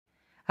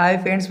Hi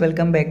friends,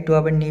 welcome back to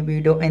our new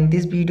video. In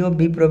this video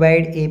we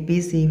provide AP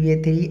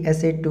CVA3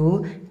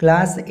 SA2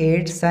 class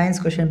 8 science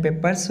question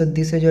paper. So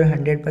this is your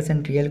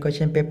 100% real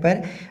question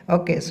paper.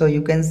 Okay, so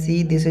you can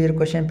see this is your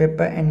question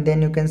paper, and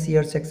then you can see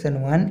your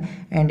section 1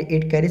 and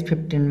it carries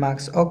 15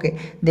 marks. Okay,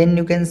 then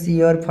you can see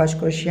your first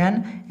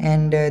question,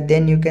 and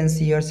then you can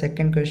see your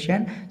second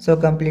question. So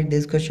complete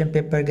this question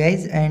paper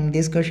guys, and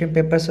this question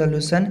paper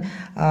solution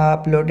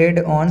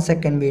uploaded on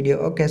second video.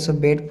 Okay, so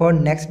wait for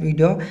next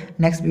video.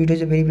 Next video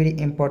is very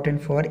important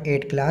for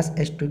 8th class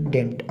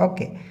student.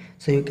 Okay,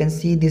 so you can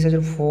see this is a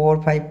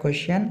 4-5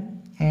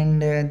 question, and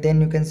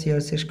then you can see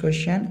your 6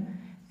 question,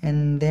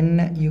 and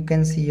then you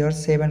can see your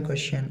 7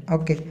 question.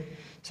 Okay,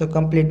 so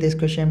complete this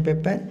question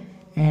paper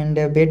and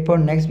wait for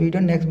next video.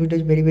 Next video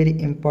is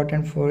very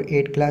important for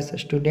 8th class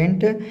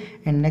student,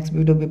 and next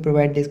video we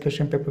provide this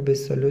question paper with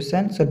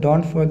solution. So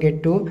don't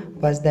forget to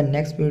watch the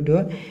next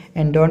video,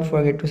 and don't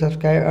forget to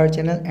subscribe our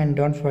channel, and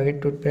don't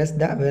forget to press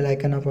the bell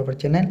icon of our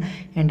channel,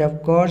 and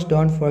of course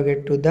don't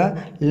forget to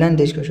learn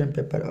this question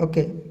paper.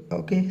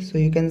 Okay, so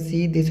you can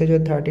see this is your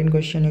 13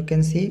 question, you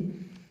can see.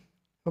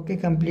 Okay,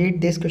 complete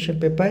this question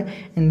paper,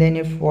 and then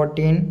your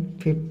 14,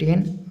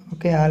 15,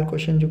 okay, all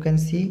questions you can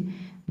see.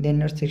 Then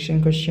your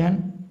 16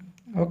 question.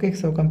 Okay,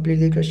 so complete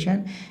the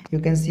question. You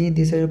can see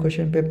this is your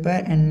question paper,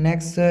 and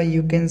next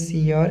you can see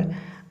your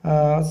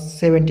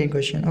 17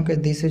 question. Okay,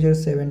 this is your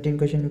 17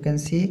 question, you can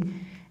see,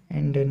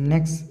 and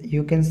next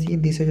you can see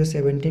this is your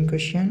 17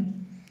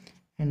 question,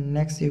 and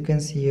next you can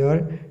see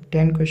your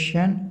 10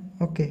 question.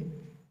 Okay,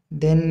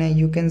 then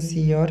you can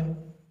see your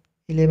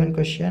 11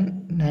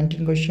 question,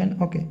 19 question.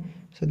 Okay,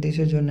 so this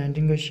is your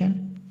 19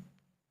 question.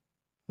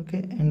 Okay,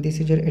 and this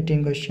is your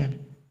 18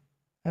 question.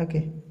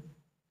 Okay,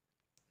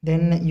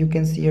 then you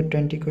can see your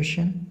 20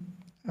 question.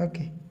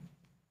 Okay,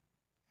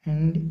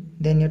 and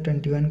then your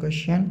 21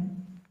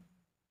 question,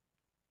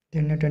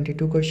 then your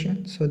 22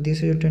 question. So this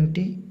is your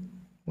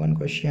 21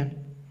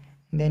 question,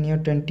 then your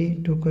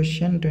 22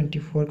 question,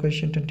 24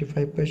 question,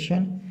 25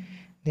 question,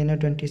 then your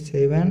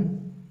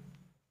 27.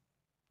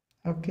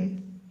 Okay,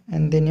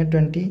 and then your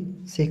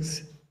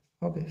 26.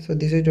 Okay, so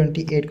this is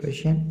 28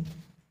 question.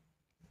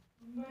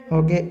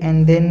 Okay,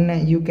 and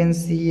then you can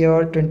see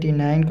your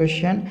 29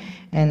 question,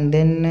 and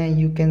then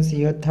you can see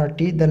your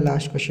 30, the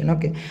last question.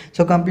 Okay,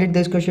 so complete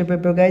this question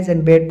paper guys,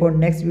 and wait for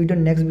next video.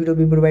 Next video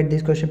we provide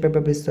this question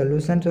paper with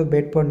solution. So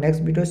wait for next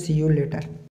video. See you later.